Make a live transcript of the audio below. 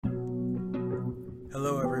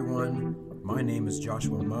Hello everyone, my name is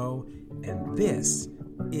Joshua Moe, and this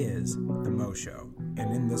is The Moe Show.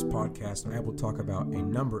 And in this podcast, I will talk about a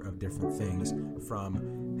number of different things,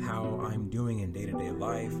 from how I'm doing in day-to-day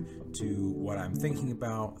life, to what I'm thinking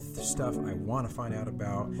about, stuff I want to find out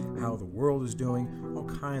about, how the world is doing, all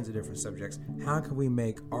kinds of different subjects. How can we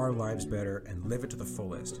make our lives better and live it to the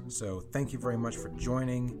fullest? So thank you very much for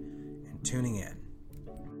joining and tuning in.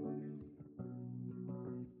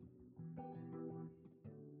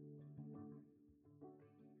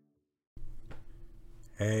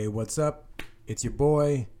 Hey, what's up? It's your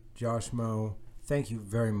boy, Josh Moe. Thank you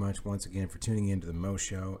very much once again for tuning into the Moe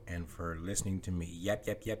Show and for listening to me.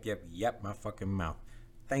 Yep, my fucking mouth.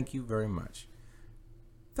 Thank you very much.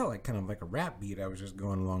 Felt like kind of like a rap beat. I was just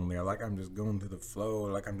going along there, like I'm just going through the flow,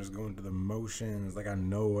 like I'm just going through the motions, like I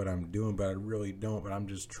know what I'm doing, but I really don't. But I'm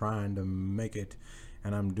just trying to make it,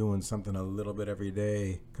 and I'm doing something a little bit every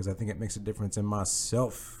day because I think it makes a difference in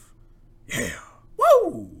myself. Yeah,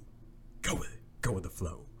 woo! Go with it. Go with the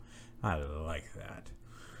flow. I like that.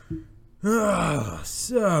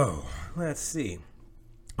 So, let's see.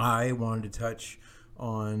 I wanted to touch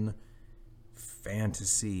on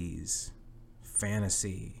fantasy,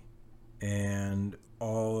 and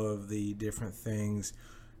all of the different things.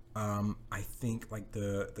 I think like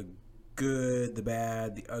the good, the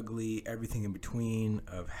bad, the ugly, everything in between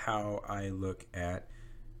of how I look at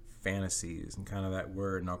fantasies and kind of that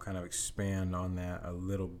word, and I'll kind of expand on that a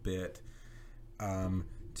little bit.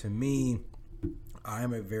 To me,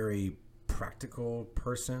 I'm a very practical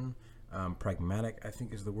person. Pragmatic, I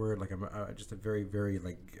think, is the word. Like I'm just a very, very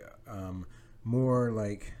more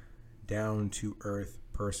like down to earth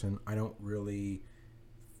person. I don't really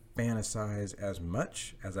fantasize as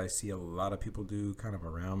much as I see a lot of people do kind of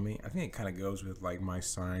around me. I think it kind of goes with like my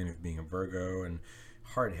sign of being a Virgo and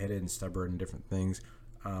hard-headed and stubborn and different things.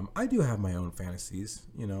 I do have my own fantasies,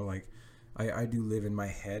 like I do live in my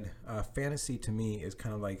head. Fantasy to me is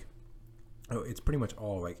kind of like, it's pretty much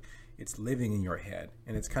all like it's living in your head,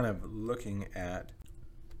 and it's kind of looking at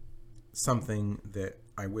something that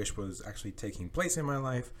I wish was actually taking place in my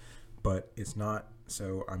life, but it's not.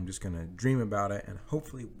 So I'm just going to dream about it, and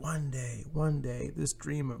hopefully one day this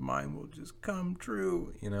dream of mine will just come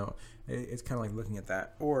true. It's kind of like looking at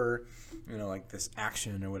that, or like this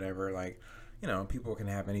action or whatever, like people can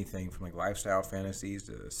have anything from like lifestyle fantasies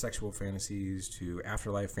to sexual fantasies to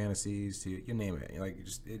afterlife fantasies to you name it. Like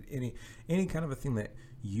just any kind of a thing that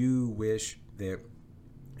you wish that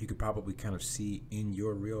you could probably kind of see in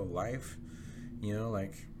your real life.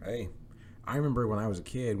 Like, hey, I remember when I was a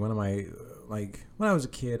kid, when I was a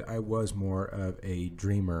kid, I was more of a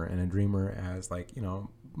dreamer, and a dreamer as like,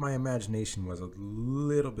 my imagination was a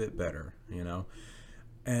little bit better, And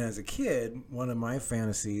as a kid, one of my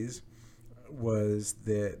fantasies was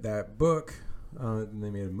that book they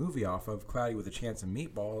made a movie off of, Cloudy with a Chance of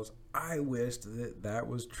Meatballs. I wished that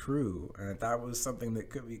was true, and that was something that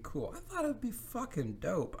could be cool. I thought it'd be fucking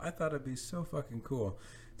dope. I thought it'd be so fucking cool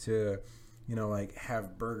to like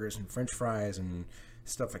have burgers and french fries and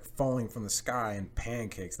stuff like falling from the sky, and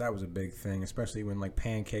pancakes. That was a big thing, especially when like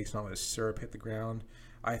pancakes and all this syrup hit the ground.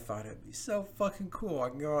 I thought it'd be so fucking cool. I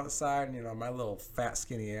can go outside and my little fat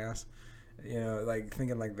skinny ass, like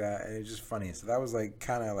thinking like that, and it's just funny. So that was like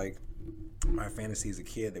kind of like my fantasy as a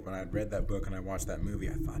kid, that when I read that book and I watched that movie,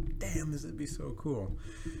 I thought, damn, this would be so cool.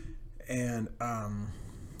 And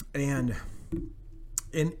in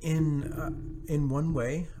one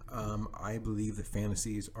way, I believe that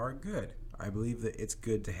fantasies are good. I believe that it's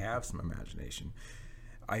good to have some imagination.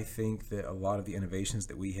 I think that a lot of the innovations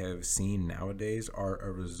that we have seen nowadays are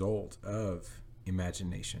a result of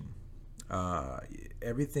imagination.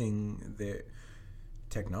 Everything that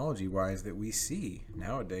technology-wise that we see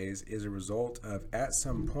nowadays is a result of, at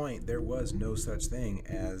some point, there was no such thing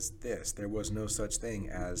as this. There was no such thing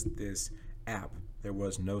as this app. There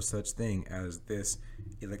was no such thing as this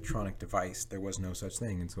electronic device. There was no such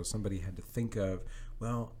thing. And so somebody had to think of,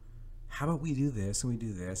 well, how about we do this and we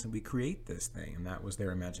do this and we create this thing? And that was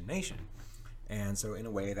their imagination. And so in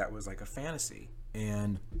a way, that was like a fantasy.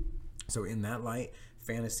 And so in that light,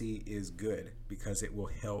 fantasy is good because it will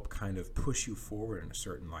help kind of push you forward in a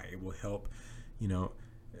certain light. It will help,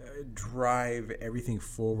 drive everything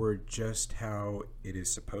forward just how it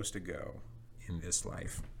is supposed to go in this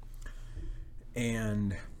life.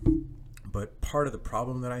 But part of the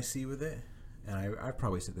problem that I see with it, and I've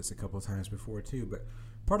probably said this a couple of times before too, but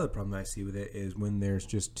part of the problem that I see with it is when there's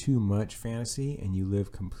just too much fantasy and you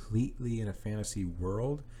live completely in a fantasy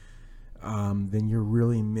world, then you're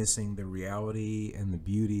really missing the reality and the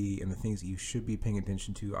beauty and the things that you should be paying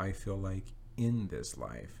attention to, I feel like, in this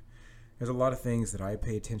life. There's a lot of things that I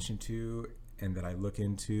pay attention to and that I look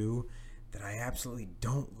into that I absolutely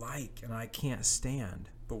don't like and I can't stand.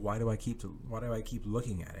 But why do I keep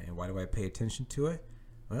looking at it, and why do I pay attention to it?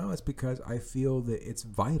 Well, it's because I feel that it's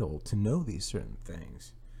vital to know these certain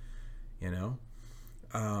things. You know,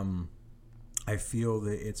 I feel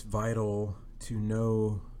that it's vital to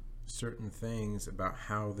know certain things about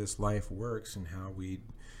how this life works and how we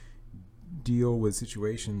deal with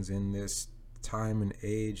situations in this time and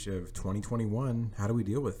age of 2021. How do we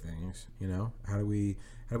deal with things? You know, how do we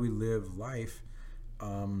live life?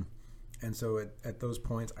 And so at those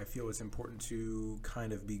points, I feel it's important to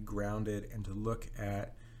kind of be grounded and to look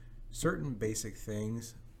at certain basic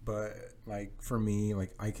things. But like for me,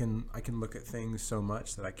 like I can look at things so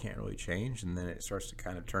much that I can't really change, and then it starts to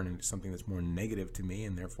kind of turn into something that's more negative to me,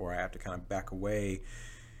 and therefore I have to kind of back away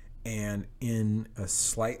and, in a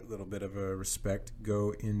slight little bit of a respect,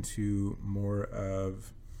 go into more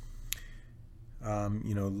of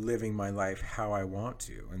living my life how I want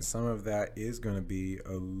to. And some of that is going to be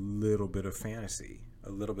a little bit of fantasy, a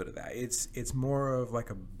little bit of that. It's more of like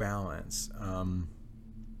a balance.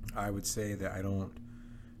 I would say that I don't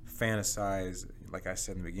fantasize, like I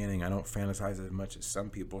said in the beginning, I don't fantasize as much as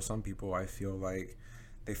some people. Some people, I feel like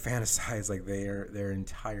they fantasize like their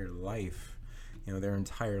entire life, their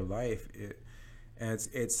entire life. And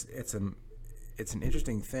it's an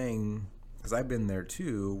interesting thing, because I've been there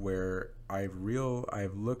too, where I've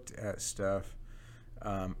looked at stuff,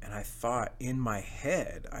 and I thought in my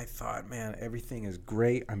head, man, everything is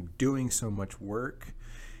great. I'm doing so much work.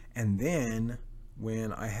 And then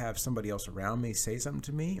when I have somebody else around me say something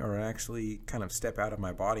to me, or I actually kind of step out of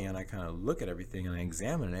my body and I kind of look at everything and I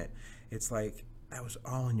examine it, it's like, that was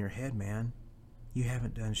all in your head, man. You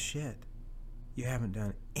haven't done shit. You haven't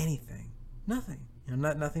done anything. Nothing.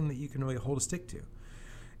 Nothing that you can really hold a stick to.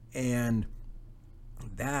 And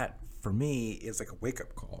that, for me, is like a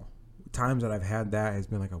wake-up call. Times that I've had that has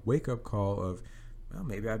been like a wake-up call of, well,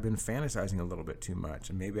 maybe I've been fantasizing a little bit too much,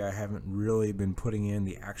 and maybe I haven't really been putting in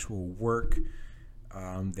the actual work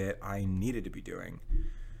that I needed to be doing.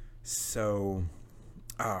 So,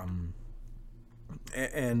 and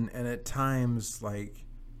at times, like,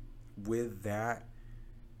 with that,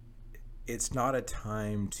 it's not a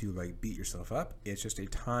time to like beat yourself up. It's just a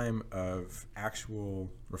time of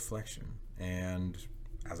actual reflection. And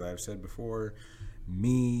as I've said before,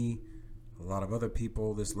 me, a lot of other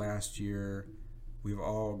people this last year, we've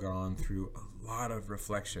all gone through a lot of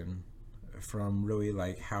reflection from really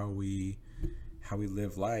like how we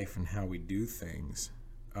live life and how we do things.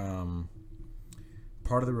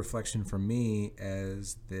 Part of the reflection for me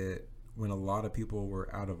is that when a lot of people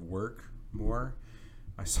were out of work more,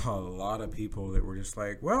 I saw a lot of people that were just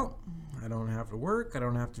like, well, I don't have to work. I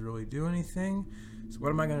don't have to really do anything. So what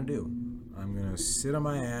am I going to do? I'm going to sit on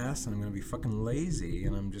my ass and I'm going to be fucking lazy,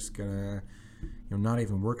 and I'm just going to, not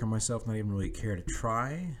even work on myself, not even really care to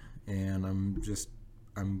try. And I'm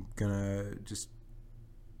going to just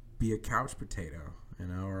be a couch potato,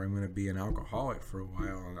 or I'm going to be an alcoholic for a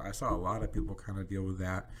while. And I saw a lot of people kind of deal with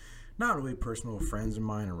that. Not really personal friends of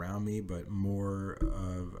mine around me, but more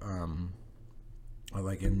of,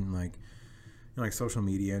 like in like social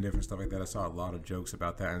media and different stuff like that. I saw a lot of jokes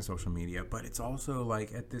about that in social media. But it's also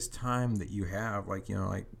like at this time that you have, like,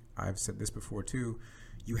 like I've said this before too,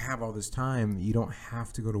 you have all this time. You don't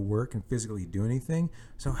have to go to work and physically do anything.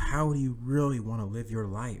 So how do you really want to live your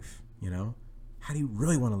life? How do you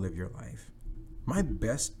really want to live your life? My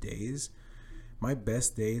best days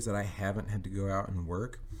that I haven't had to go out and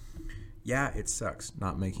work, yeah, it sucks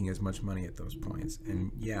not making as much money at those points.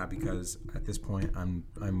 And yeah, because at this point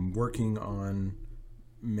I'm working on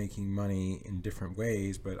making money in different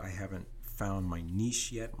ways, but I haven't found my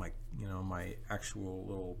niche yet, my actual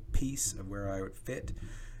little piece of where I would fit.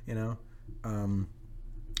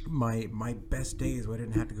 My best days where I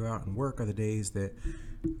didn't have to go out and work are the days that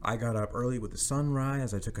I got up early with the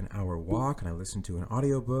sunrise. I took an hour walk and I listened to an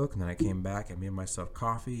audiobook, and then I came back and made myself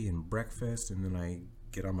coffee and breakfast, and then I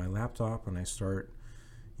get on my laptop and I start,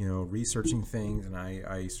 researching things, and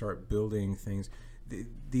I start building things.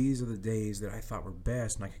 These are the days that I thought were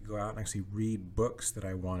best, and I could go out and actually read books that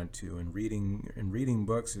I wanted to. And reading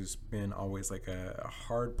books has been always like a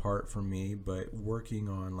hard part for me, but working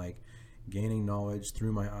on like gaining knowledge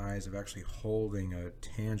through my eyes of actually holding a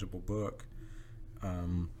tangible book.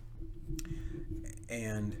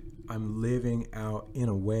 And I'm living out, in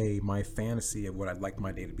a way, my fantasy of what I'd like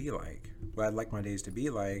my day to be like. What I'd like my days to be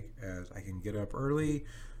like is I can get up early,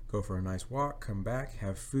 go for a nice walk, come back,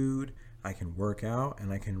 have food, I can work out,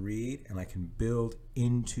 and I can read, and I can build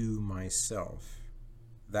into myself.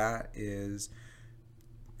 That is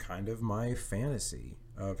kind of my fantasy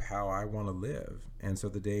of how I want to live. And so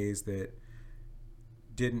the days that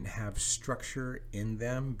didn't have structure in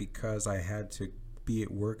them because I had to be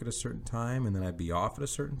at work at a certain time and then I'd be off at a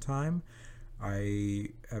certain time. I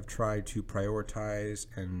have tried to prioritize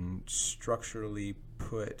and structurally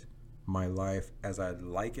put my life as I'd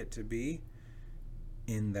like it to be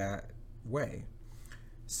in that way.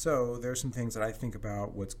 So there's some things that I think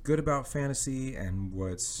about what's good about fantasy and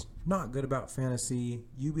what's not good about fantasy.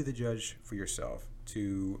 You be the judge for yourself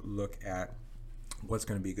to look at what's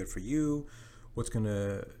going to be good for you, what's going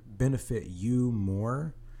to benefit you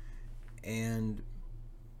more, and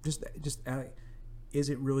just is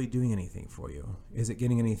it really doing anything for you? Is it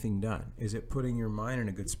getting anything done? Is it putting your mind in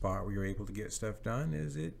a good spot where you're able to get stuff done?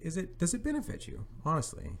 Does it benefit you,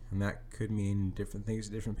 honestly? And that could mean different things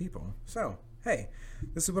to different people. So, hey,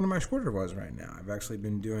 this is one of my shorter ones right now. I've actually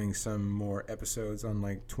been doing some more episodes on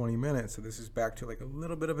like 20 minutes, so this is back to like a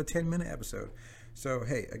little bit of a 10-minute episode. So,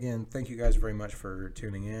 hey, again, thank you guys very much for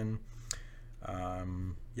tuning in.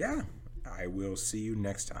 Yeah, I will see you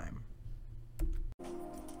next time.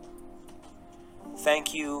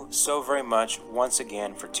 Thank you so very much once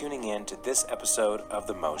again for tuning in to this episode of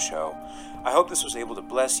The Mo Show. I hope this was able to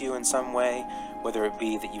bless you in some way, whether it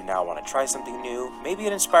be that you now want to try something new, maybe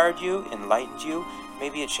it inspired you, enlightened you,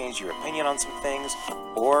 maybe it changed your opinion on some things,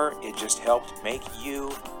 or it just helped make you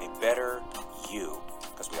a better you,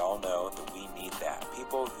 because we all know that we need that.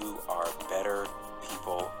 People who are better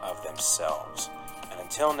people of themselves. And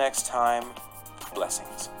until next time,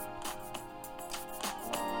 blessings.